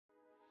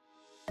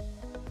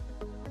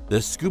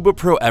The Scuba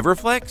Pro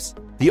Everflex?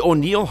 The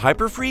O'Neill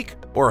Hyperfreak?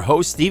 Or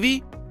Ho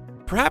Stevie?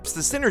 Perhaps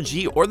the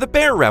Synergy or the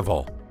Bear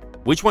Revel?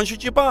 Which one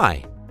should you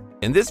buy?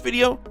 In this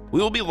video, we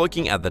will be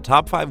looking at the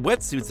top 5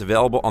 wetsuits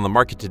available on the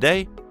market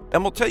today,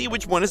 and we'll tell you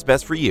which one is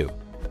best for you.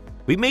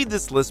 We made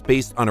this list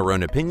based on our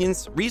own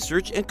opinions,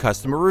 research, and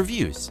customer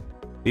reviews.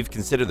 We've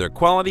considered their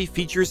quality,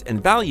 features,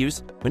 and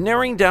values when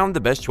narrowing down the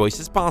best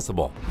choices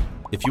possible.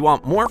 If you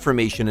want more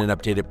information and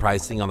updated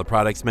pricing on the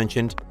products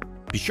mentioned,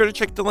 be sure to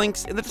check the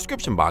links in the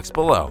description box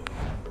below.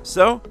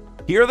 So,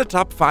 here are the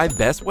top 5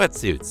 best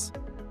wetsuits.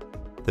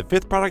 The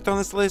 5th product on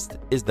this list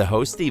is the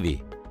Ho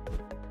Stevie.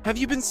 Have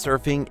you been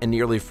surfing and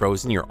nearly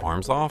frozen your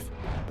arms off?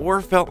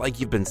 Or felt like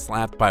you've been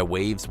slapped by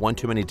waves one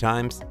too many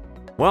times?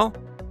 Well,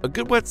 a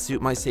good wetsuit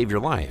might save your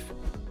life.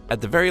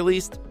 At the very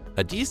least,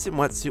 a decent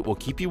wetsuit will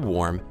keep you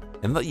warm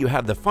and let you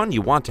have the fun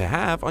you want to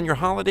have on your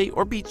holiday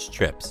or beach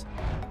trips.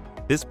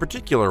 This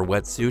particular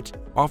wetsuit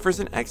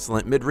offers an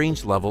excellent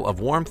mid-range level of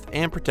warmth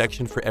and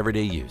protection for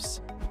everyday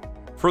use.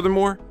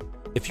 Furthermore,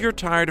 if you're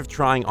tired of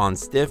trying on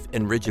stiff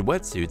and rigid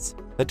wetsuits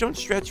that don't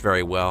stretch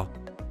very well,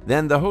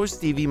 then the Ho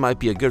Stevie might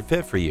be a good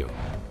fit for you.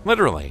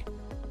 Literally,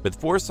 with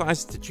 4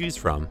 sizes to choose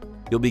from,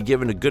 you'll be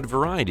given a good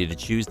variety to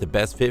choose the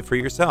best fit for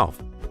yourself.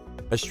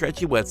 A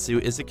stretchy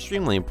wetsuit is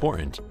extremely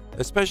important,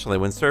 especially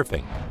when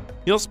surfing.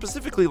 You'll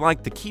specifically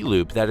like the key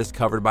loop that is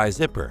covered by a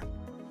zipper.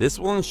 This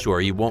will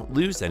ensure you won't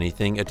lose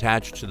anything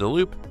attached to the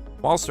loop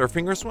while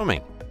surfing or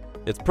swimming.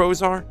 Its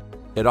pros are,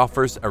 it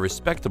offers a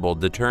respectable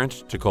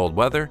deterrent to cold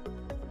weather,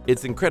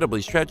 it's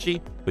incredibly stretchy,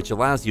 which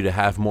allows you to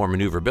have more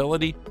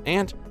maneuverability,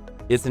 and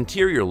its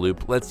interior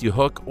loop lets you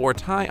hook or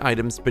tie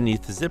items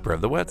beneath the zipper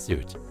of the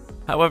wetsuit.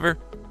 However,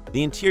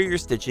 the interior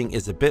stitching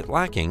is a bit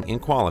lacking in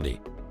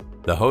quality.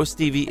 The Ho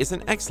Stevie is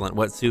an excellent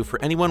wetsuit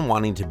for anyone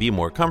wanting to be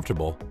more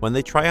comfortable when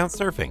they try out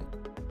surfing.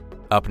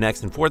 Up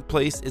next in 4th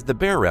place is the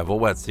Bear Revel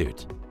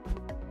wetsuit.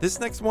 This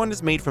next one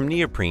is made from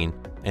neoprene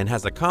and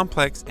has a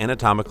complex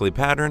anatomically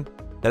pattern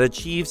that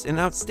achieves an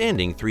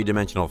outstanding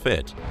 3-dimensional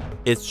fit.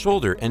 Its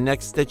shoulder and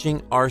neck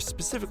stitching are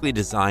specifically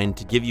designed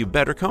to give you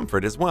better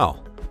comfort as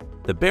well.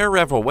 The Bear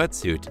Revel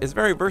wetsuit is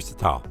very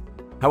versatile.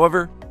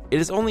 However, it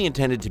is only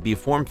intended to be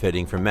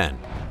form-fitting for men,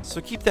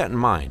 so keep that in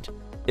mind.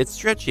 It's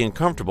stretchy and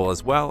comfortable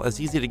as well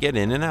as easy to get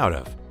in and out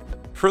of.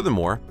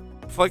 Furthermore,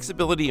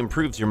 flexibility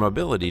improves your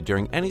mobility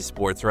during any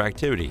sports or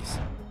activities.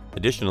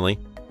 Additionally,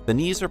 the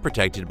knees are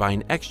protected by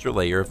an extra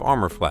layer of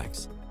armor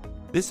flex.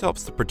 This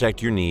helps to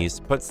protect your knees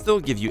but still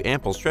give you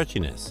ample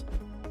stretchiness.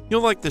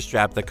 You'll like the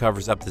strap that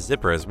covers up the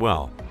zipper as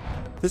well.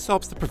 This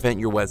helps to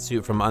prevent your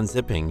wetsuit from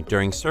unzipping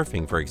during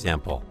surfing, for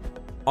example.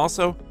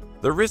 Also,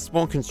 the wrists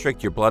won't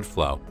constrict your blood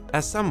flow,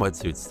 as some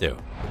wetsuits do.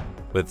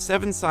 With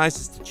 7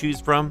 sizes to choose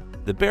from,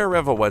 the Bear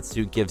Revel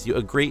wetsuit gives you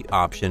a great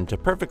option to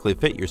perfectly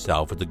fit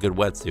yourself with a good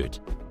wetsuit.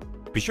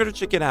 Be sure to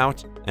check it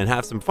out and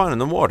have some fun in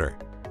the water.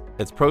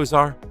 Its pros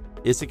are,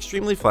 it's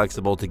extremely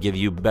flexible to give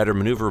you better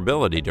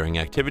maneuverability during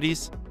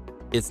activities,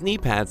 its knee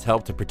pads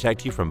help to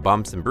protect you from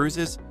bumps and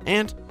bruises,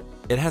 and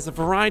it has a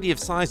variety of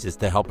sizes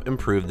to help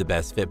improve the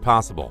best fit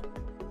possible.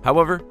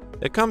 However,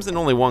 it comes in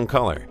only one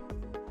color.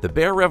 The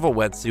Bear Revel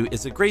wetsuit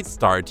is a great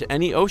start to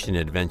any ocean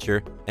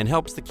adventure and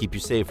helps to keep you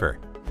safer.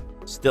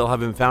 Still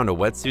haven't found a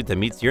wetsuit that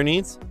meets your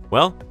needs?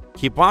 Well,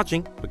 keep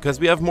watching because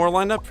we have more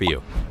lined up for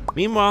you.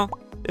 Meanwhile,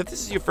 if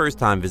this is your first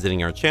time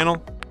visiting our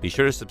channel, be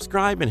sure to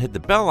subscribe and hit the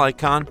bell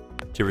icon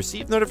to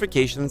receive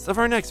notifications of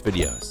our next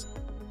videos.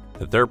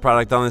 The 3rd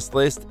product on this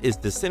list is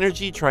the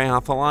Synergy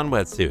Triathlon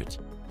wetsuit.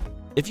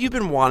 If you've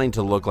been wanting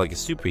to look like a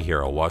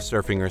superhero while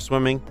surfing or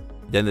swimming,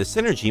 then the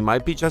Synergy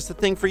might be just the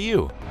thing for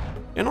you.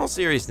 In all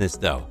seriousness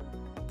though,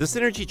 the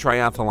Synergy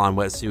Triathlon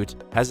wetsuit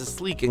has a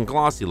sleek and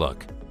glossy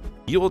look.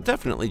 You will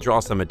definitely draw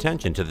some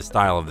attention to the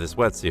style of this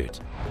wetsuit.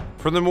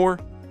 Furthermore,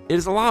 it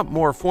is a lot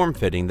more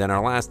form-fitting than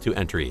our last 2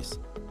 entries.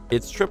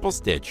 It's triple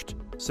stitched,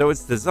 so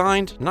it's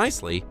designed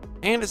nicely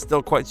and is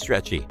still quite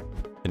stretchy.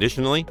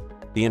 Additionally,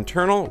 the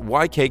internal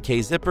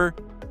YKK zipper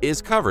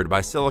is covered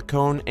by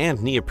silicone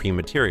and neoprene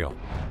material.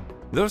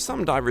 Though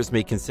some divers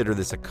may consider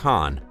this a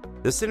con,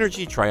 the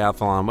Synergy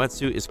Triathlon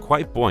wetsuit is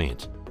quite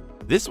buoyant.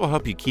 This will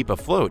help you keep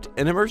afloat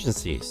in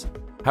emergencies.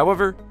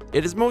 However,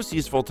 it is most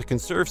useful to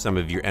conserve some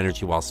of your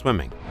energy while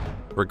swimming.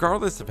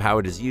 Regardless of how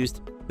it is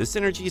used, the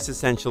Synergy is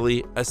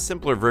essentially a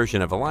simpler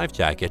version of a life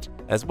jacket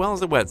as well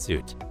as a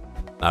wetsuit.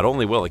 Not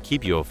only will it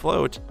keep you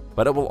afloat,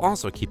 but it will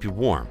also keep you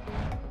warm.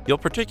 You'll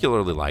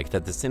particularly like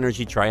that the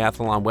Synergy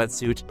Triathlon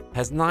wetsuit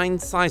has 9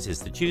 sizes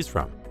to choose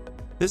from.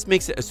 This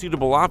makes it a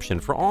suitable option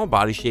for all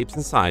body shapes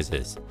and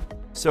sizes.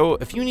 So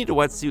if you need a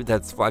wetsuit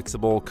that's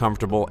flexible,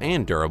 comfortable,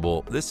 and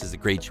durable, this is a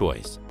great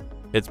choice.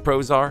 Its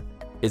pros are,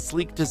 its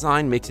sleek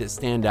design makes it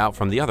stand out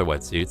from the other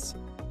wetsuits,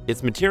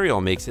 its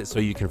material makes it so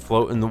you can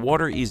float in the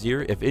water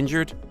easier if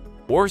injured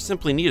or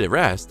simply need a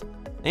rest,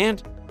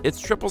 and its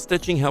triple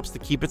stitching helps to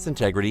keep its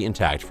integrity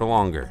intact for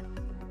longer.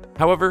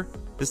 However,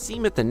 the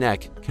seam at the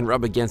neck can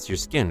rub against your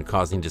skin,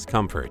 causing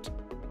discomfort.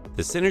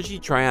 The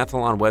Synergy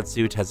Triathlon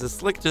wetsuit has a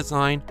slick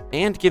design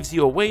and gives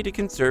you a way to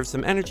conserve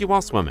some energy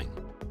while swimming.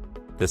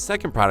 The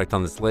second product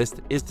on this list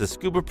is the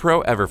Scuba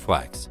Pro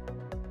Everflex.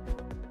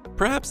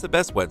 Perhaps the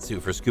best wetsuit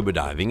for scuba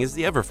diving is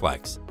the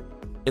Everflex.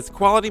 Its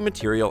quality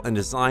material and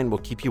design will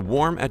keep you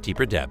warm at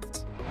deeper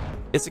depths.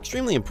 It's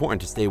extremely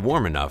important to stay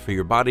warm enough for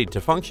your body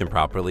to function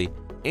properly,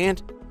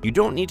 and you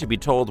don't need to be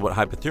told what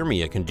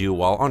hypothermia can do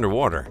while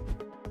underwater.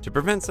 To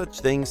prevent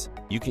such things,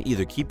 you can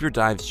either keep your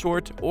dives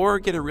short or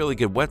get a really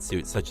good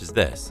wetsuit such as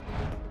this.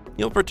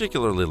 You'll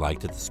particularly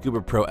like that the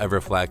Scuba Pro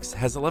Everflex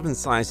has 11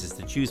 sizes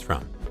to choose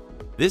from.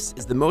 This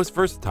is the most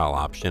versatile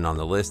option on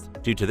the list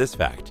due to this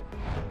fact.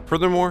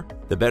 Furthermore,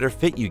 the better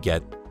fit you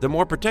get, the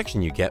more protection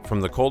you get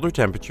from the colder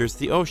temperatures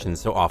the ocean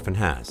so often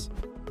has.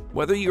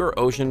 Whether you're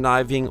ocean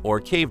diving or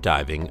cave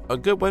diving, a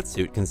good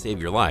wetsuit can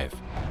save your life.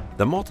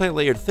 The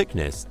multi-layered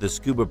thickness the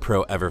Scuba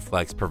Pro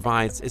Everflex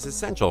provides is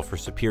essential for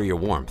superior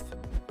warmth.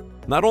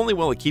 Not only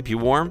will it keep you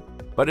warm,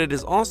 but it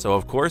is also,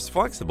 of course,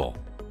 flexible.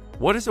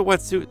 What is a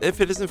wetsuit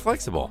if it isn't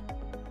flexible?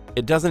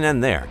 It doesn't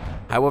end there.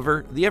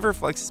 However, the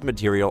Everflex's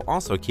material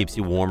also keeps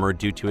you warmer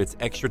due to its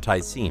extra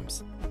tight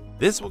seams.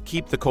 This will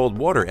keep the cold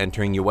water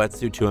entering your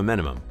wetsuit to a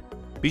minimum.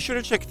 Be sure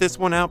to check this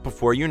one out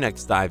before your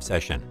next dive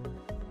session.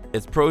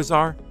 Its pros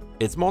are,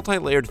 its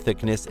multi-layered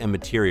thickness and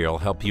material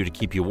help you to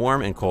keep you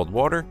warm in cold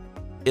water.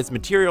 Its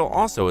material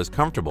also is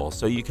comfortable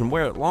so you can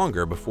wear it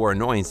longer before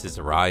annoyances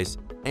arise,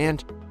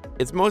 and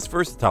its most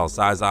versatile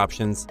size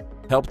options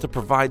help to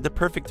provide the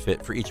perfect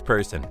fit for each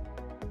person.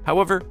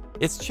 However,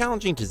 it's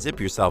challenging to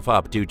zip yourself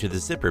up due to the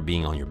zipper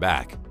being on your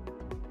back.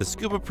 The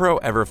Scuba Pro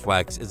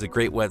Everflex is a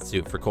great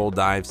wetsuit for cold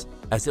dives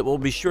as it will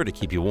be sure to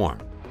keep you warm.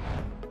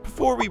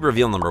 Before we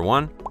reveal number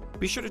 1,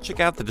 be sure to check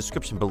out the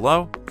description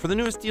below for the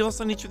newest deals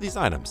on each of these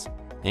items.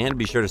 And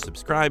be sure to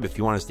subscribe if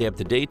you want to stay up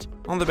to date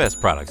on the best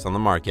products on the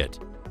market.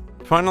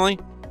 Finally,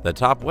 the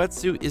top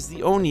wetsuit is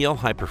the O'Neill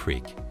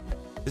Hyperfreak.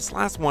 This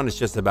last one is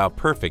just about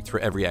perfect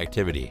for every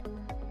activity.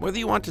 Whether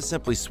you want to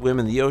simply swim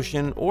in the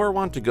ocean or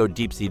want to go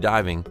deep-sea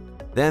diving,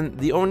 then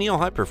the O'Neill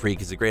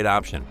Hyperfreak is a great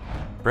option.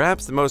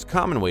 Perhaps the most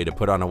common way to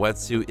put on a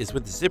wetsuit is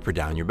with the zipper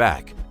down your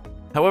back.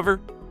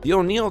 However, the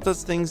O'Neill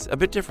does things a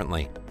bit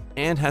differently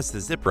and has the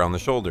zipper on the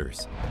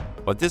shoulders.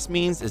 What this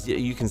means is that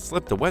you can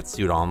slip the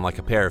wetsuit on like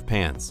a pair of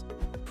pants.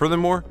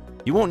 Furthermore,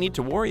 you won't need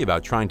to worry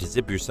about trying to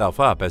zip yourself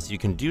up as you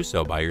can do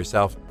so by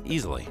yourself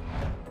easily.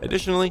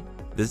 Additionally,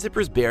 the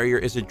zipper's barrier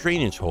is a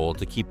drainage hole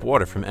to keep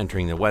water from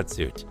entering the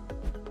wetsuit.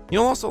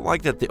 You'll also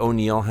like that the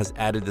O'Neill has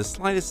added the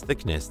slightest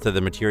thickness to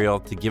the material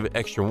to give it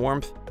extra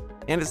warmth,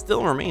 and it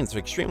still remains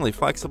extremely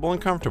flexible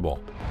and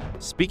comfortable.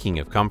 Speaking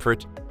of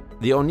comfort,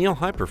 the O'Neill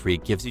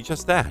Hyperfreak gives you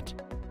just that.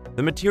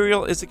 The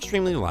material is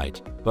extremely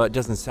light, but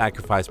doesn't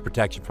sacrifice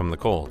protection from the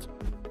cold.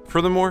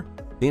 Furthermore,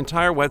 the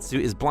entire wetsuit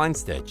is blind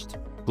stitched,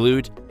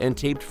 glued, and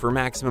taped for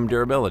maximum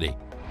durability.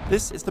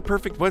 This is the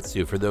perfect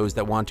wetsuit for those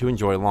that want to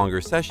enjoy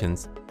longer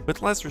sessions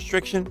with less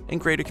restriction and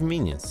greater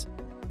convenience.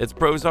 Its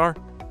pros are,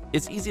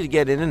 it's easy to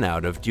get in and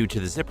out of due to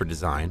the zipper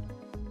design.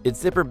 Its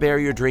zipper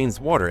barrier drains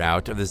water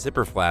out of the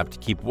zipper flap to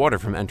keep water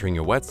from entering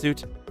your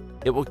wetsuit.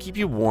 It will keep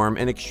you warm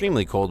in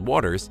extremely cold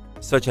waters,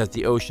 such as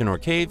the ocean or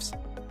caves,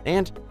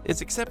 and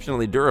it's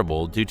exceptionally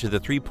durable due to the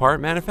 3-part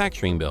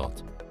manufacturing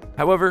build.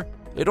 However,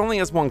 it only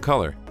has one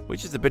color,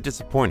 which is a bit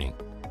disappointing.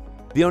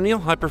 The O'Neill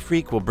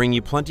Hyperfreak will bring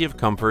you plenty of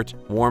comfort,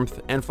 warmth,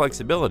 and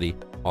flexibility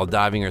while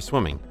diving or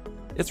swimming.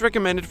 It's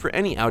recommended for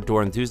any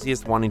outdoor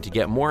enthusiast wanting to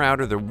get more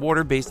out of their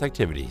water-based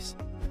activities.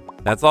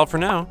 That's all for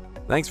now.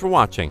 Thanks for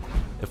watching.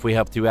 If we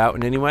helped you out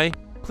in any way,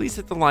 please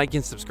hit the like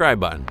and subscribe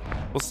button.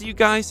 We'll see you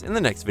guys in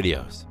the next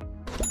videos.